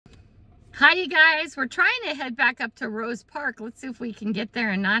Hi, you guys. We're trying to head back up to Rose Park. Let's see if we can get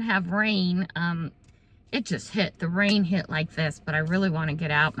there and not have rain. It just hit. The rain hit like this, but I really want to get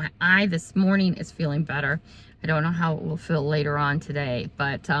out. My eye this morning is feeling better. I don't know how it will feel later on today,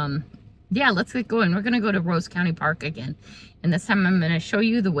 but yeah, let's get going. We're going to go to Rose County Park again. And this time I'm going to show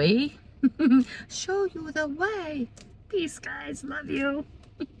you the way. Show you the way. Peace, guys. Love you.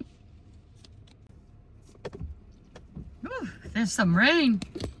 Ooh, there's some rain.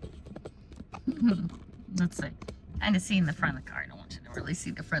 Let's see. Kind of seeing the front of the car. I don't want you to really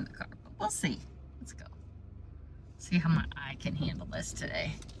see the front of the car, but we'll see. Let's go. See how my eye can handle this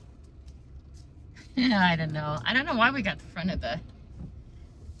today. Yeah, I don't know. I don't know why we got the front of the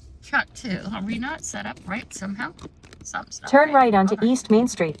truck too. Are we not set up right somehow? Something's not Turn right onto Okay. East Main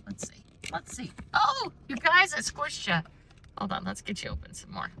Street. Let's see. Let's see. Oh, you guys, I squished you. Hold on, let's get you open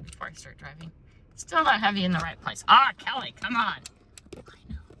some more before I start driving. Still not have you in the right place. Ah, Kelly, come on. I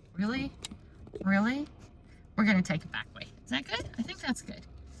know. Really? Really? We're going to take it back way. Is that good? I think that's good.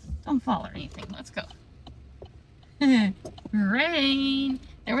 Don't fall or anything. Let's go. Rain.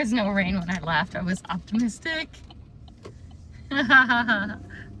 There was no rain when I left. I was optimistic.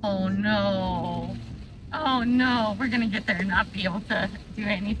 Oh, no. Oh, no. We're going to get there and not be able to do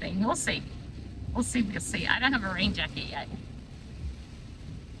anything. We'll see. We'll see. We'll see. I don't have a rain jacket yet.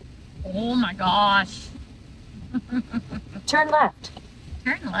 Oh, my gosh. Turn left.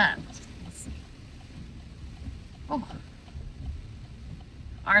 Turn left. Oh,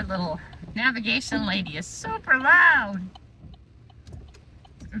 our little navigation lady is super loud.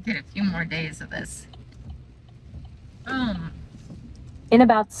 Let's go get a few more days of this. In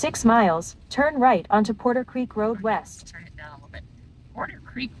about 6 miles, turn right onto Porter Creek Road West. Turn it down a little bit. Porter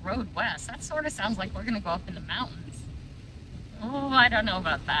Creek Road West. That sort of sounds like we're going to go up in the mountains. Oh, I don't know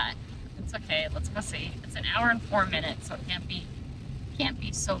about that. It's okay. Let's go see. It's an hour and 4 minutes, so it can't be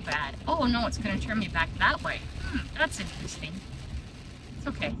so bad. Oh, no, it's going to turn me back that way. That's interesting. It's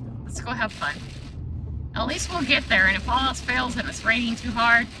okay. Let's go have fun. At least we'll get there, and if all else fails and it's raining too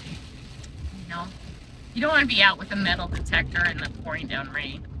hard, you know, you don't want to be out with a metal detector in the pouring down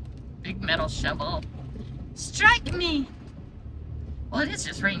rain. Big metal shovel. Strike me! Well, it is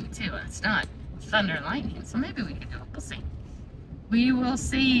just raining too, and it's not thunder and lightning, so maybe we can do it. We'll see. We will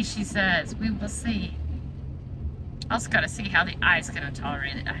see, she says. We will see. Also got to see how the eye's going to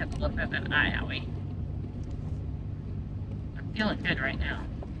tolerate it. I have a little bit of an eye owie. I'm feeling good right now.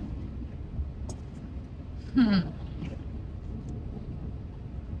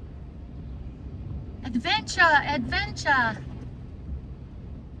 Adventure! Adventure!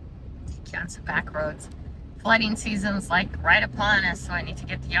 Take you on some back roads. Flooding season's like right upon us, so I need to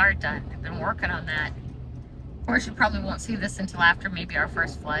get the yard done. I've been working on that. Of course, you probably won't see this until after maybe our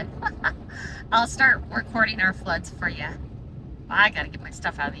first flood. I'll start recording our floods for you. I gotta get my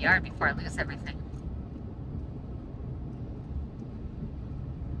stuff out of the yard before I lose everything.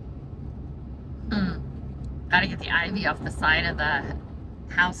 Gotta get the ivy off the side of the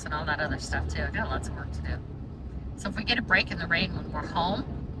house and all that other stuff too. I got lots of work to do. So if we get a break in the rain when we're home,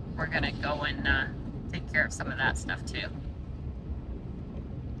 we're gonna go and take care of some of that stuff too.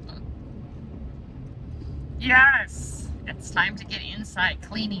 Yes! It's time to get inside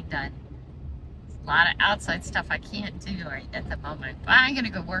cleaning done. There's a lot of outside stuff I can't do right at the moment, but I'm gonna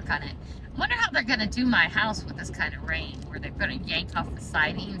go work on it. I wonder how they're gonna do my house with this kind of rain. Were they gonna yank off the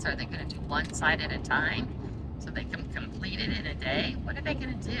sidings? Are they gonna do one side at a time so they can complete it in a day? What are they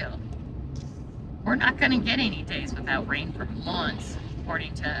gonna do? We're not gonna get any days without rain for months,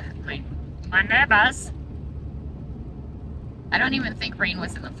 according to my neighbors. I don't even think rain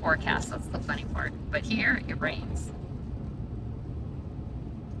was in the forecast. That's the funny part. But here, it rains.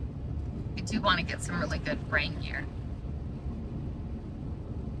 I do want to get some really good rain gear.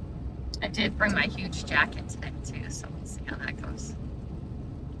 I did bring my huge jacket today, too, so we'll see how that goes.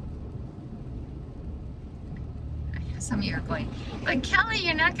 Some of you are going, but Kelly,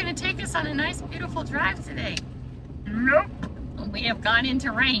 you're not going to take us on a nice, beautiful drive today. Nope. We have gone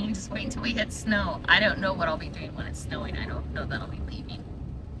into rain. Just wait until we hit snow. I don't know what I'll be doing when it's snowing. I don't know that I'll be leaving.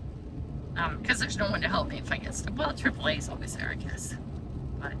 Because there's no one to help me if I get stuck. Well, AAA's always there, I guess.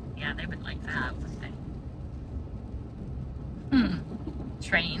 But, yeah, they would like that, wouldn't they?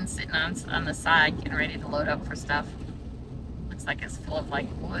 Train sitting on the side, getting ready to load up for stuff. Looks like it's full of, like,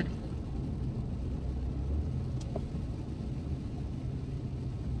 wood.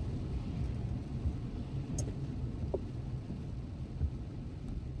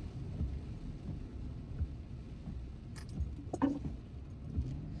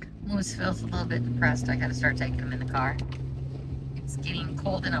 Moose feels a little bit depressed. I gotta start taking him in the car. It's getting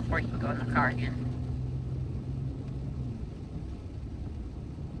cold enough where you can go in the car again.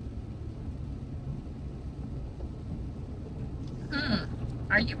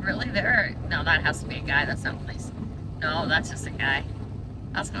 you really there? No, that has to be a guy. That's not a place. No, that's just a guy.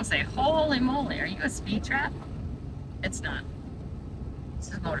 I was gonna say, holy moly, are you a speed trap? It's not. This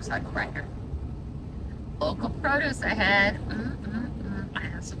is a motorcycle wrecker. Local produce ahead. I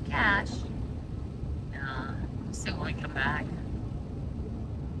have some cash. We'll see when we come back.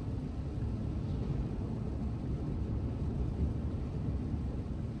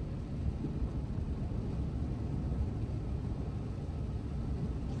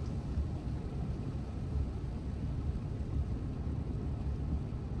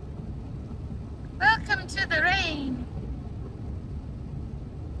 Welcome to the rain.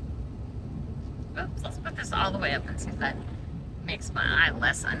 Oops, let's put this all the way up and see if that makes my eye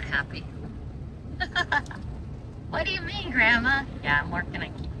less unhappy. What do you mean, Grandma? Yeah, I'm working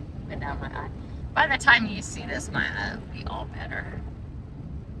on keeping it down my eye. By the time you see this, my eye will be all better.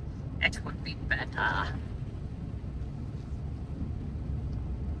 It would be better.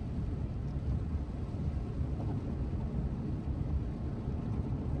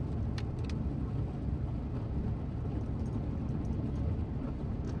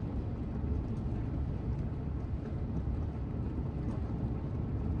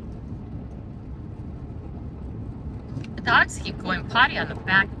 The dogs keep going potty on the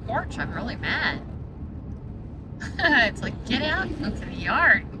back porch. I'm really mad. It's like, get out into the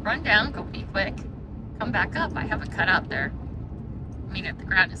yard, run down, go pee quick, come back up. I have a cut out there. I mean, if the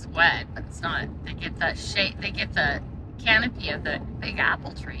ground is wet, but it's not. They get the shade, they get the canopy of the big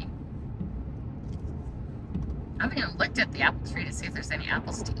apple tree. I haven't even looked at the apple tree to see if there's any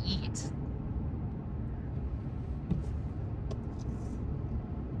apples to eat.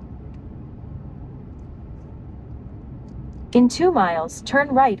 In 2 miles, turn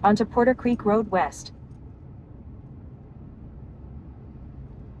right onto Porter Creek Road West.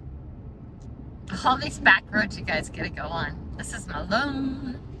 All these back roads you guys gotta go on. This is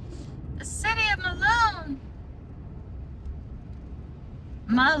Malone. The city of Malone.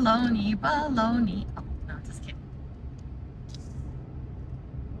 Maloney, baloney. Oh, no, just kidding.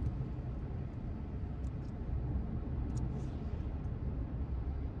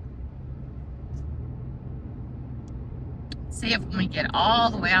 See if when we get all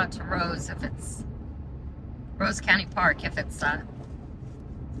the way out to Rose, if it's Rose County Park, if it's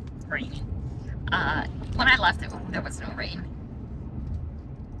raining. When I left, there was no rain.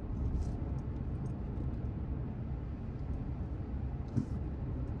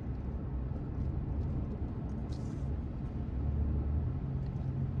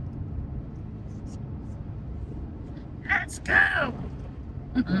 Let's go.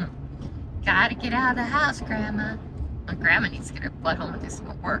 Gotta get out of the house, Grandma. Well, Grandma needs to get her butt home and do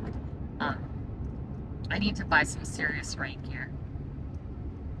some work. I need to buy some serious rain gear.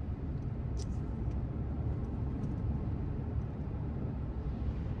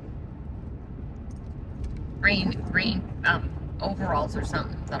 Rain overalls or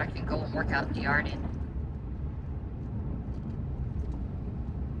something that I can go and work out in the yard in.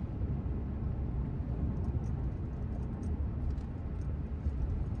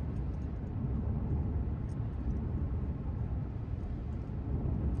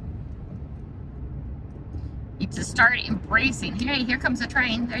 To start embracing. Hey, here comes a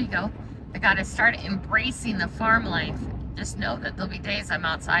train. There you go. I gotta start embracing the farm life. Just know that there'll be days I'm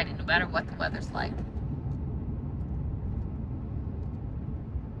outside and no matter what the weather's like.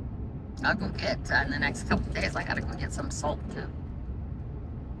 I'll go get, in the next couple of days, I gotta go get some salt too.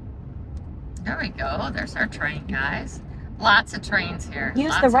 There we go. There's our train, guys. Lots of trains here.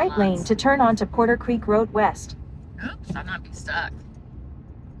 Use the right lane to turn onto Porter Creek Road West. Oops, I'm not being stuck.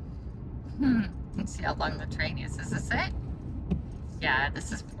 Let's see how long the train is. Is this it? Yeah,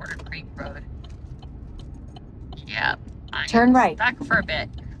 this is Porter Creek Road. Yep. Turn right. Stuck for a bit.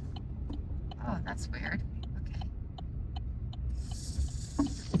 Oh, that's weird.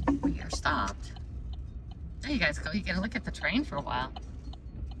 Okay. We are stopped. There you guys go. You get to look at the train for a while.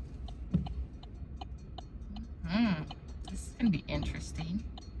 This is going to be interesting.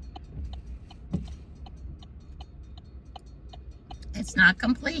 It's not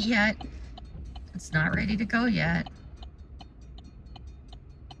complete yet. It's not ready to go yet.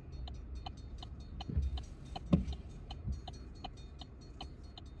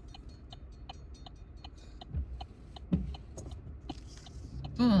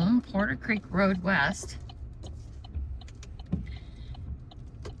 Boom, Porter Creek Road West.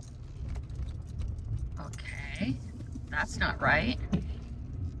 Okay, that's not right.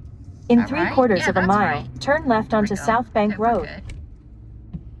 In 3/4 of a mile, right. Turn left onto South Bank Road.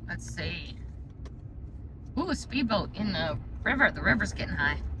 Let's see. Ooh, a speedboat in the river. The river's getting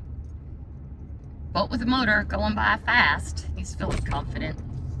high. Boat with a motor going by fast. He's feeling confident.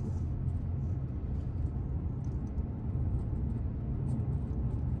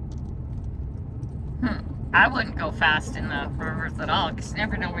 I wouldn't go fast in the rivers at all because you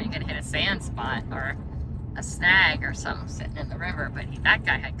never know where you're going to hit a sand spot or a snag or something sitting in the river. But that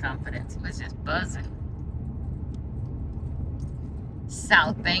guy had confidence. He was just buzzing.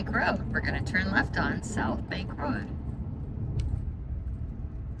 South Bank Road. We're going to turn left on South Bank Road.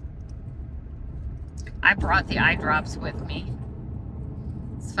 I brought the eye drops with me.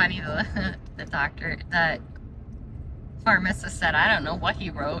 It's funny, the doctor, the pharmacist said, I don't know what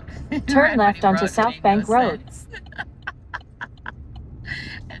he wrote. Turn left onto South Bank Road.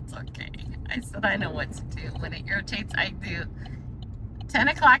 It's okay. I said, I know what to do. When it irritates, I do 10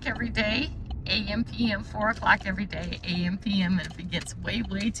 o'clock every day, AM, PM, 4 o'clock every day, AM, PM, and if it gets way,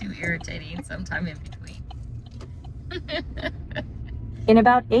 way too irritating, sometime in between. In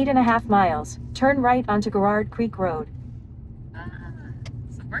about 8.5 miles, turn right onto Garrard Creek Road.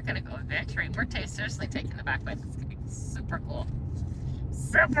 So we're going to go adventuring. We're seriously taking the back way. It's going to be super cool.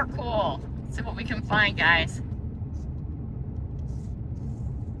 Super cool. Let's see what we can find, guys.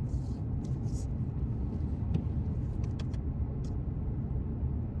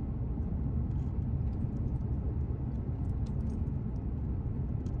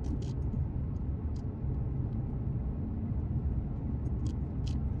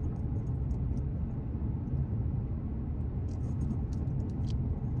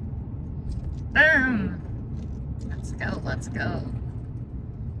 Boom! Let's go, let's go.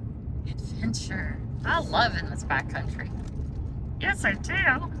 Adventure. I love in this backcountry. Yes, I do.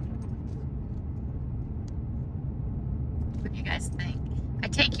 What do you guys think? I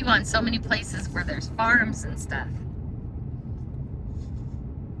take you on so many places where there's farms and stuff.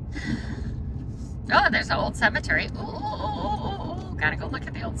 Oh, there's an old cemetery. Ooh, gotta go look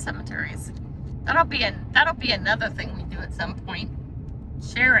at the old cemeteries. That'll be another thing we do at some point.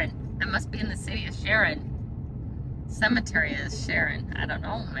 Sharon. That must be in the city of Sharon. Cemetery is Sharon. I don't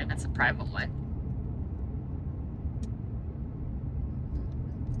know. Maybe it's a private one.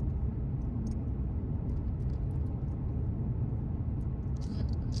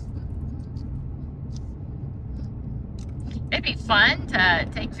 It'd be fun to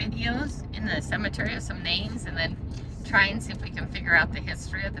take videos in the cemetery of some names and then try and see if we can figure out the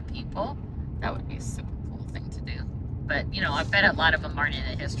history of the people. That would be a super cool thing to do. But, you know, I bet a lot of them aren't in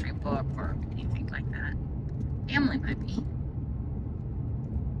a history book or anything like that. Family might be.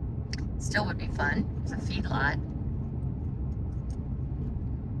 Still would be fun. It's a feedlot.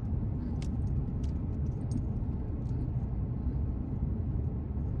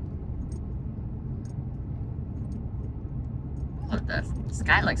 Oh, the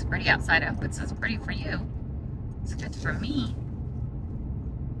sky looks pretty outside. I hope it's as pretty for you. It's good for me.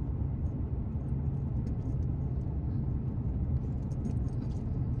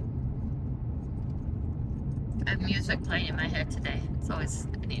 I have music playing in my head today. It's always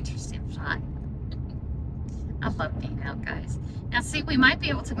an interesting shot. I love being out, guys. Now, see, we might be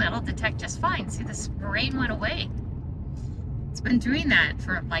able to metal detect just fine. See, the rain went away. It's been doing that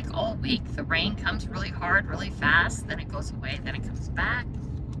for like all week. The rain comes really hard, really fast, then it goes away, then it comes back,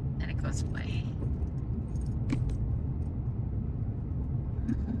 then it goes away.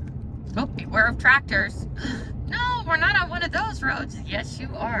 Oh, beware of tractors. No, we're not on one of those roads. Yes, you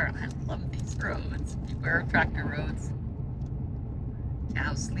are. I love these roads. Beware of tractor roads.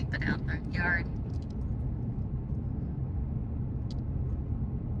 Cows sleeping out in their yard.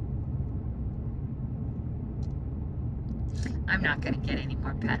 I'm not going to get any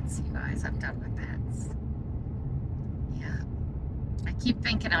more pets, you guys. I'm done with pets. Yeah. I keep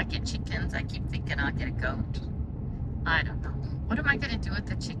thinking I'll get chickens. I keep thinking I'll get a goat. I don't know. What am I going to do with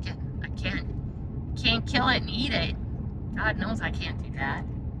the chicken? I can't kill it and eat it. God knows I can't do that.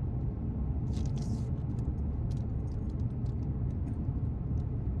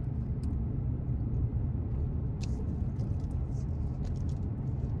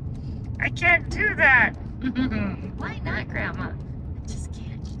 I can't do that. Why not, Grandma? I just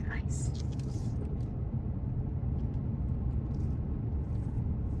can't, you guys.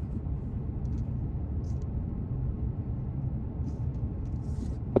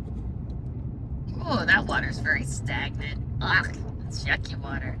 Oh, that water's very stagnant. Ugh, it's yucky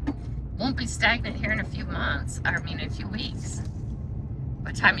water. Won't be stagnant here in a few months. I mean, in a few weeks.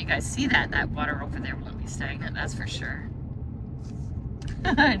 By the time you guys see that water over there won't be stagnant, that's for sure.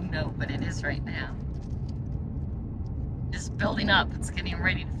 No, but it is right now. It's building up. It's getting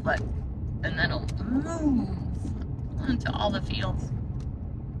ready to flood. And then it'll move into all the fields.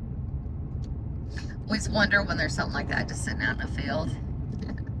 Always wonder when there's something like that just sitting out in a field.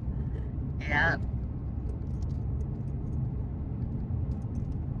 Yeah.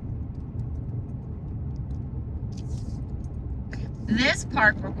 This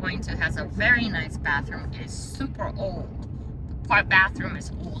park we're going to has a very nice bathroom. It is super old. The bathroom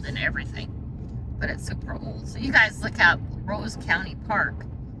is old and everything, but it's super old. So you guys look up Rose County Park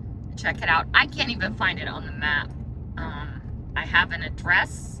and check it out. I can't even find it on the map. I have an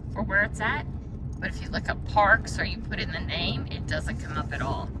address for where it's at, but if you look up parks or you put in the name, it doesn't come up at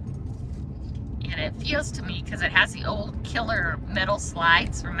all. And it feels to me, because it has the old killer metal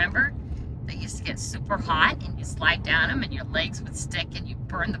slides, remember? They used to get super hot and you slide down them and your legs would stick and you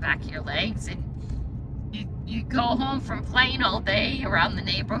burn the back of your legs, and you go home from playing all day around the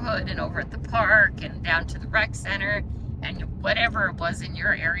neighborhood and over at the park and down to the rec center and whatever it was in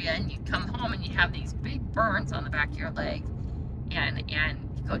your area, and you come home and you have these big burns on the back of your leg, and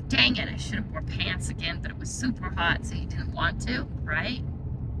you go, dang it, I should have wore pants again, but it was super hot, so you didn't want to, right?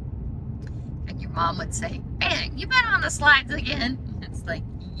 And your mom would say, hey, you been on the slides again? And it's like,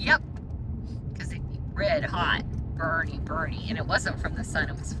 yep, because it'd be red hot, burny, and it wasn't from the sun,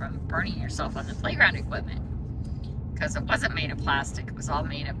 it was from burning yourself on the playground equipment, because it wasn't made of plastic, it was all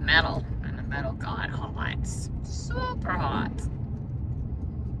made of metal, and the metal got hot, super hot.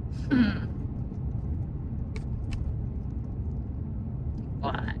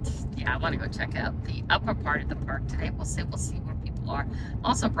 But yeah, I want to go check out the upper part of the park today. We'll see where people are.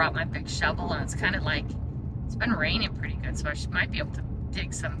 Also brought my big shovel, and it's kind of like, it's been raining pretty good, so I might be able to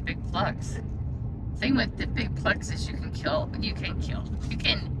dig some big plugs. The thing with the big plugs is you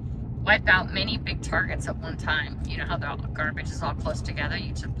can wipe out many big targets at one time. You know how the garbage is all close together?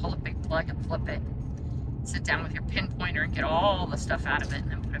 You just pull a big plug and flip it. Sit down with your pinpointer and get all the stuff out of it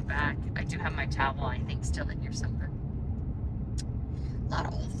and then put it back. I do have my towel, I think, still in here somewhere. A lot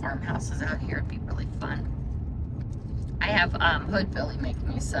of old farmhouses out here. It'd be really fun. I have Hood Billy make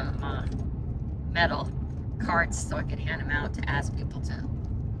me some metal cards so I can hand them out to ask people to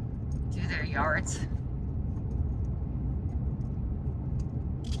do their yards.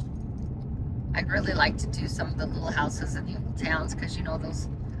 I'd really like to do some of the little houses in the old towns, because you know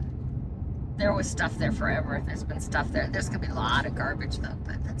there was stuff there forever. There's been stuff there. There's gonna be a lot of garbage though,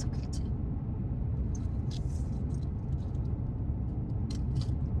 but that's okay too.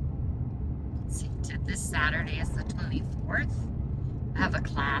 This Saturday is the 24th. I have a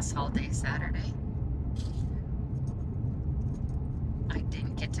class all day Saturday. I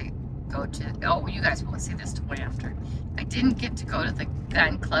didn't get to go to, oh, you guys won't see this till way after. I didn't get to go to the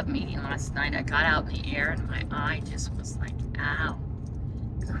gun club meeting last night. I got out in the air and my eye just was like, ow,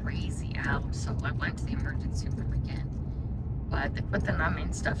 crazy out. So I went to the emergency room again. But they put the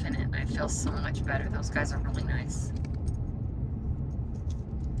numbing stuff in it and I feel so much better. Those guys are really nice.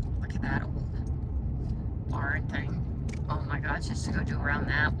 Look at that old barn thing. Oh my gosh, just to go do around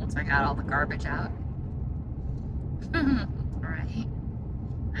that once I got all the garbage out. Right?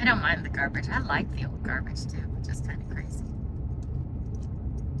 I don't mind the garbage. I like the old garbage too, which is kind of crazy.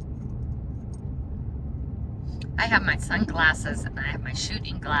 I have my sunglasses and I have my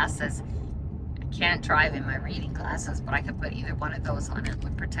shooting glasses. I can't drive in my reading glasses, but I could put either one of those on. It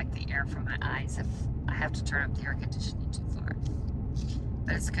would protect the air from my eyes if I have to turn up the air conditioning too far.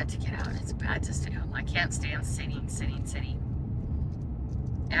 But it's good to get out. It's bad to stay home. I can't stand sitting.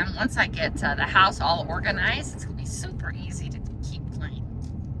 And once I get the house all organized, it's going to be super easy to keep playing.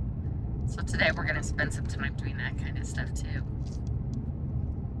 So today we're going to spend some time doing that kind of stuff too.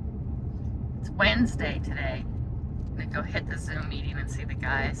 It's Wednesday today. I'm going to go hit the Zoom meeting and see the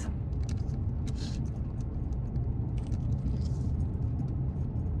guys.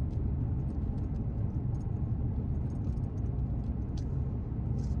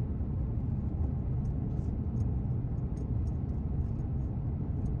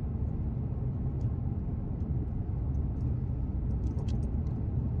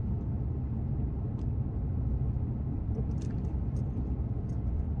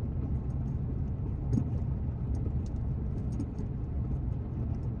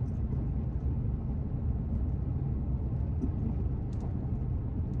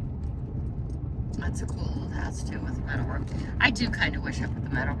 That's a cool old house too with a metal roof. I do kind of wish I put the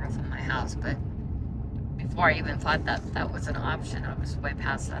metal roof on my house, but before I even thought that was an option, I was way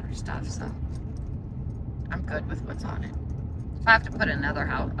past other stuff, so I'm good with what's on it. If I have to put another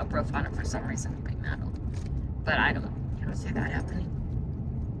a roof on it for some reason, it'll be metal. But I don't see that happening.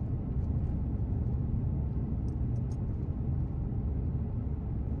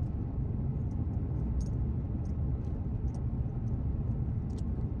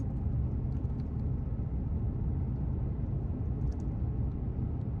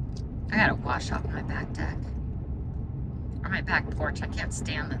 I gotta wash off my back deck. Or my back porch. I can't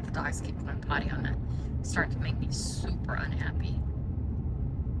stand that the dogs keep going potty on it. It's starting to make me super unhappy.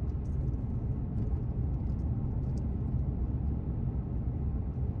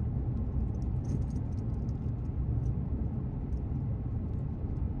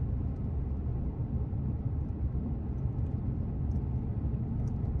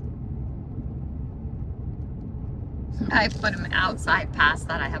 I put them outside past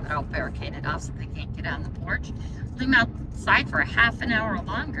that. I have it all barricaded off so they can't get on the porch. Leave them outside for a half an hour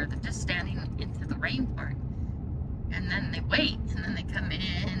longer. They're just standing into the rain part. And then they wait, and then they come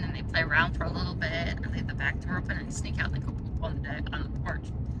in, and they play around for a little bit. I leave the back door open, and they sneak out, and they go poop on the porch.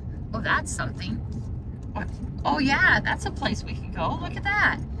 Oh, that's something. Oh, yeah, that's a place we could go. Look at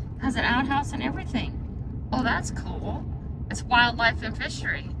that. It has an outhouse and everything. Oh, that's cool. It's wildlife and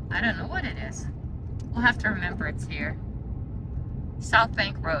fishery. I don't know what it is. We'll have to remember it's here. South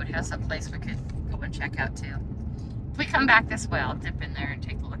Bank Road has a place we could go and check out too. If we come back this way, I'll dip in there and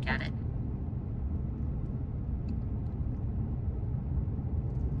take a look at it.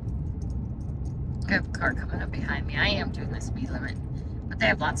 I have a car coming up behind me. I am doing the speed limit, but they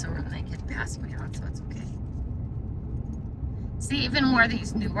have lots of room they can pass me on, so it's okay. See, even where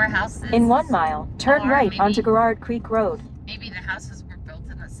these newer houses... In 1 mile, turn right onto Garrard Creek Road. Maybe the houses were built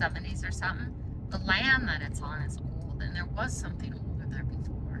in the 70s or something. The land that it's on is old, and there was something older there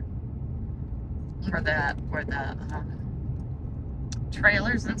before. Where the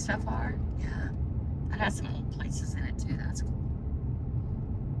trailers and stuff are. Yeah, that has some old places in it too. That's cool.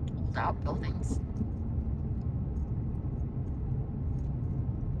 Old outbuildings.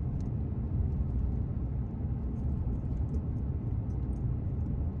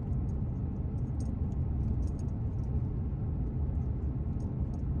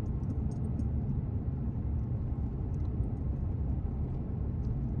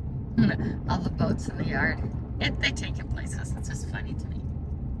 All the boats in the yard. They take it places. It's just funny to me.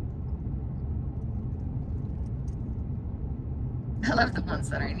 I love the ones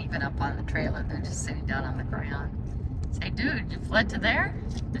that aren't even up on the trailer. They're just sitting down on the ground. Say, dude, you fled to there?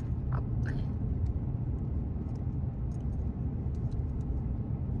 Probably.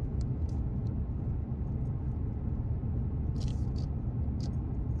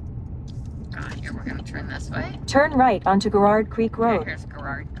 Here we're going to turn this way. Turn right onto Garrard Creek Road. Here's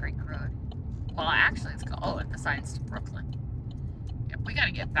Garrard Creek Road. Well, actually, it's called, the sign's to Brooklyn. Yep, we got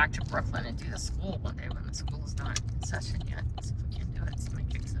to get back to Brooklyn and do the school one day when the school's not in session yet. So if we can't do it, somebody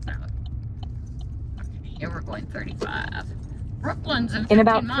kicks us out. Okay, here we're going 35. Brooklyn's in 15 In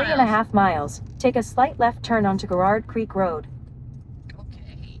about miles. 3.5 miles, take a slight left turn onto Garrard Creek Road.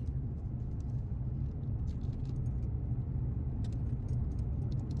 Okay.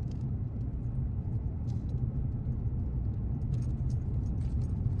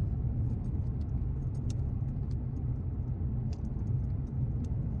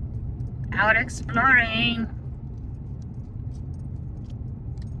 Out exploring.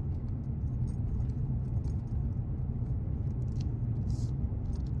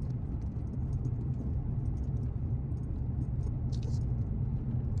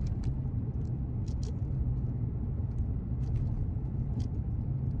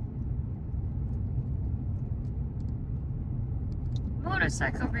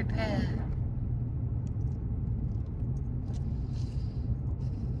 Motorcycle repair.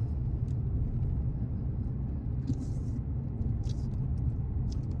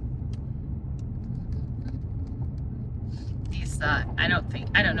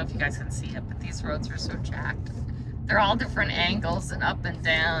 I don't know if you guys can see it, but these roads are so jacked. They're all different angles and up and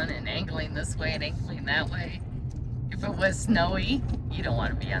down and angling this way and angling that way. If it was snowy, you don't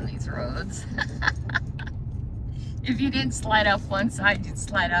want to be on these roads. If you didn't slide off one side, you'd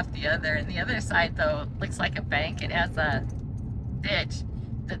slide off the other. And the other side, though, looks like a bank. It has a ditch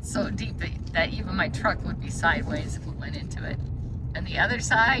that's so deep that even my truck would be sideways if we went into it. And the other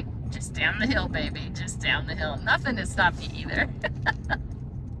side, just down the hill, baby, just down the hill. Nothing to stop you either.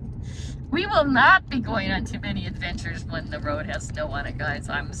 We will not be going on too many adventures when the road has snow on it, guys.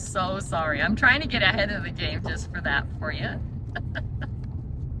 I'm so sorry. I'm trying to get ahead of the game just for that for you.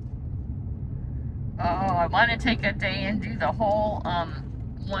 Oh, I want to take a day and do the whole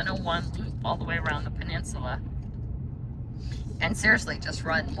 101 loop all the way around the peninsula. And seriously, just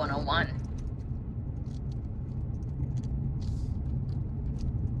run 101.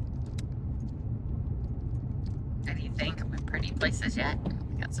 What do you think? Are we pretty places yet?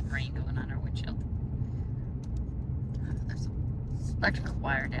 We got some rain going on our windshield. There's an electrical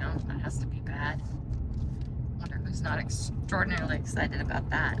wire down. That has to be bad. Wonder who's not extraordinarily excited about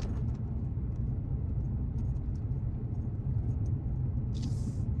that.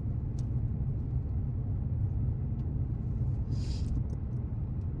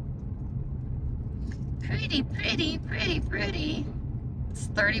 Pretty, pretty, pretty, pretty. It's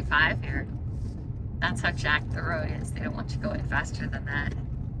 35 here. That's how jacked the road is. They don't want you going faster than that.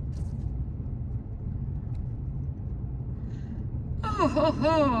 Oh, ho,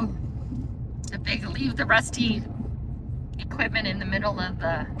 ho. A big leave the rusty equipment in the middle of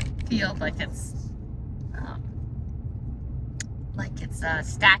the field like it's like it's a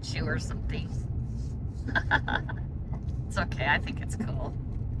statue or something. It's okay, I think it's cool.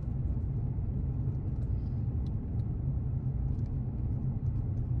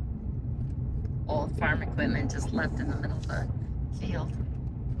 Old farm equipment just left in the middle of the field,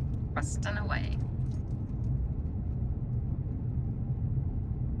 rusting away.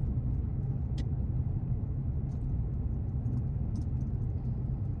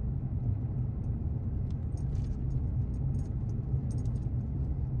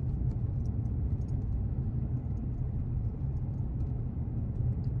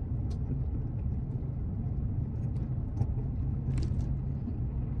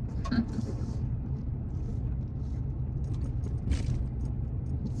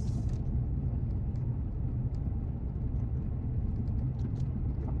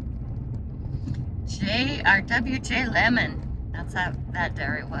 WJ Lemon. That's how that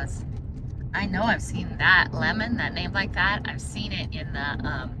dairy was. I know I've seen that lemon, that name like that. I've seen it in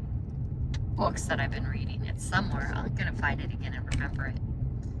the books that I've been reading. It's somewhere. I'm gonna find it again and remember it.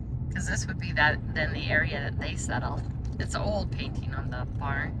 Because this would be then the area that they settled. It's an old painting on the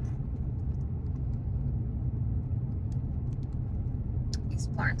barn. These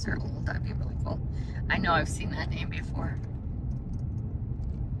barns are old. That'd be really cool. I know I've seen that name before.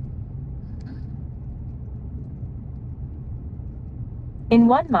 In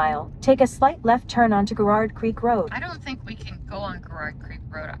 1 mile, take a slight left turn onto Garrard Creek Road. I don't think we can go on Garrard Creek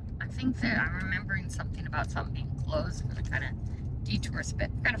Road. I think that I'm remembering something about something being closed for the kind of detours, but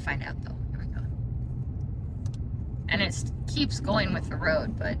we're gonna find out though. Here we go. And it keeps going with the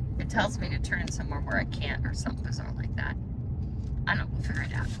road, but it tells me to turn somewhere where I can't or something bizarre like that. I don't know, we'll figure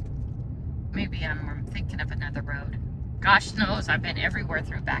it out. Maybe I'm thinking of another road. Gosh knows, I've been everywhere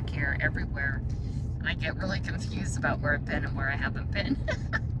through back here, everywhere. And I get really confused about where I've been and where I haven't been.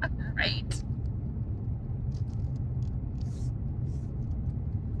 Right.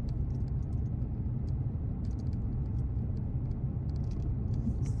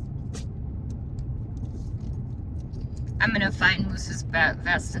 I'm going to find Moose's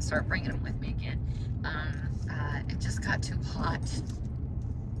vest and start bringing him with me again. It just got too hot.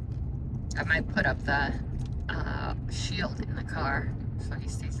 I might put up the shield in the car so he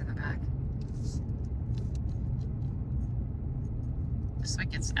stays in the back. So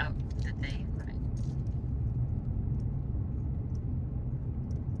it gets out the day, right?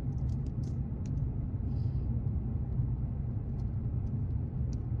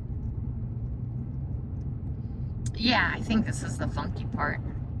 Yeah, I think this is the funky part.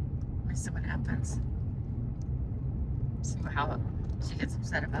 Let me see what happens. See how she gets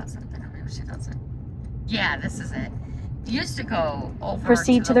upset about something, or maybe she doesn't. Yeah, this is it. It used to go over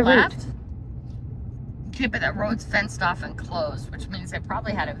Proceed to the left. route. Okay, but that road's fenced off and closed, which means they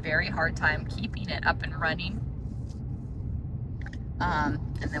probably had a very hard time keeping it up and running. And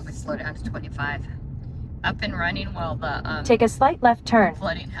then we slow down to 25. Up and running while the take a slight left turn.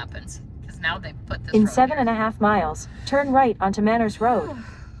 flooding happens. Because now they put this In road 7.5 miles, turn right onto Manners Road.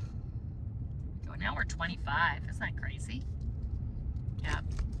 Oh, now we're 25. Isn't that crazy? Yeah.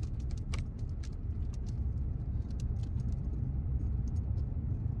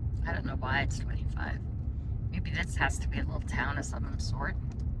 I don't know why it's 25. Maybe this has to be a little town of some sort.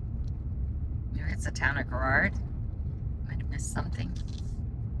 Maybe it's a town of Garrard. Might have missed something.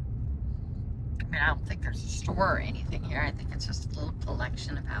 I mean, I don't think there's a store or anything here. I think it's just a little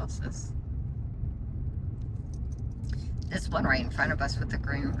collection of houses. This one right in front of us with the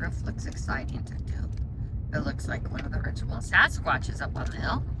green roof looks exciting to do. It looks like one of the ritual Sasquatches up on the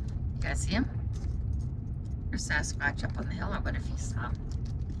hill. You guys see him? There's Sasquatch up on the hill. I wonder if he saw him.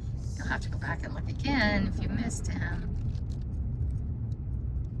 You'll have to go back and look again if you missed him.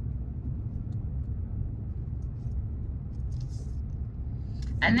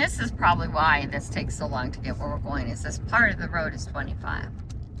 And this is probably why this takes so long to get where we're going, is this part of the road is 25.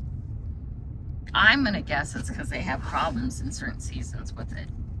 I'm gonna guess it's because they have problems in certain seasons with it.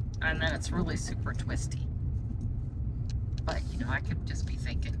 And then it's really super twisty. But, you know, I could just be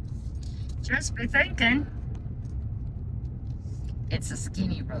thinking. Just be thinking. It's a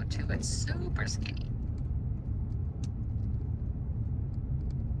skinny road too. It's super skinny.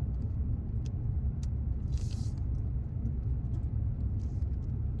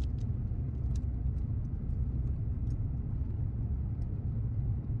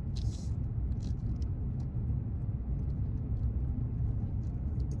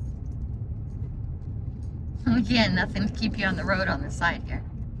 Again, nothing to keep you on the road on the side here.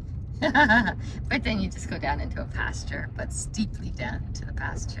 But then you just go down into a pasture, but steeply down into the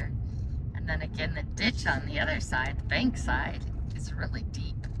pasture. And then again, the ditch on the other side, the bank side, is really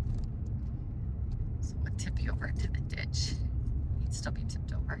deep. So we'll tip you over into the ditch. Might still be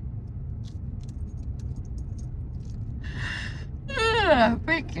tipped over.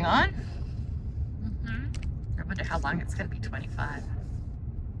 Break on. I wonder how long it's going to be 25.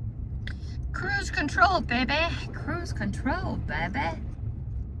 Cruise control, baby. Cruise control, baby.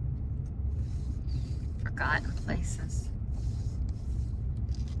 Forgotten places.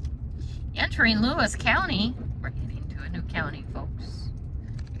 Entering Lewis County. We're heading to a new county, folks.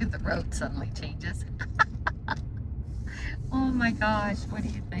 Look at the road suddenly changes. Oh my gosh, what do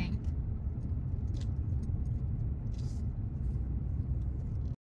you think?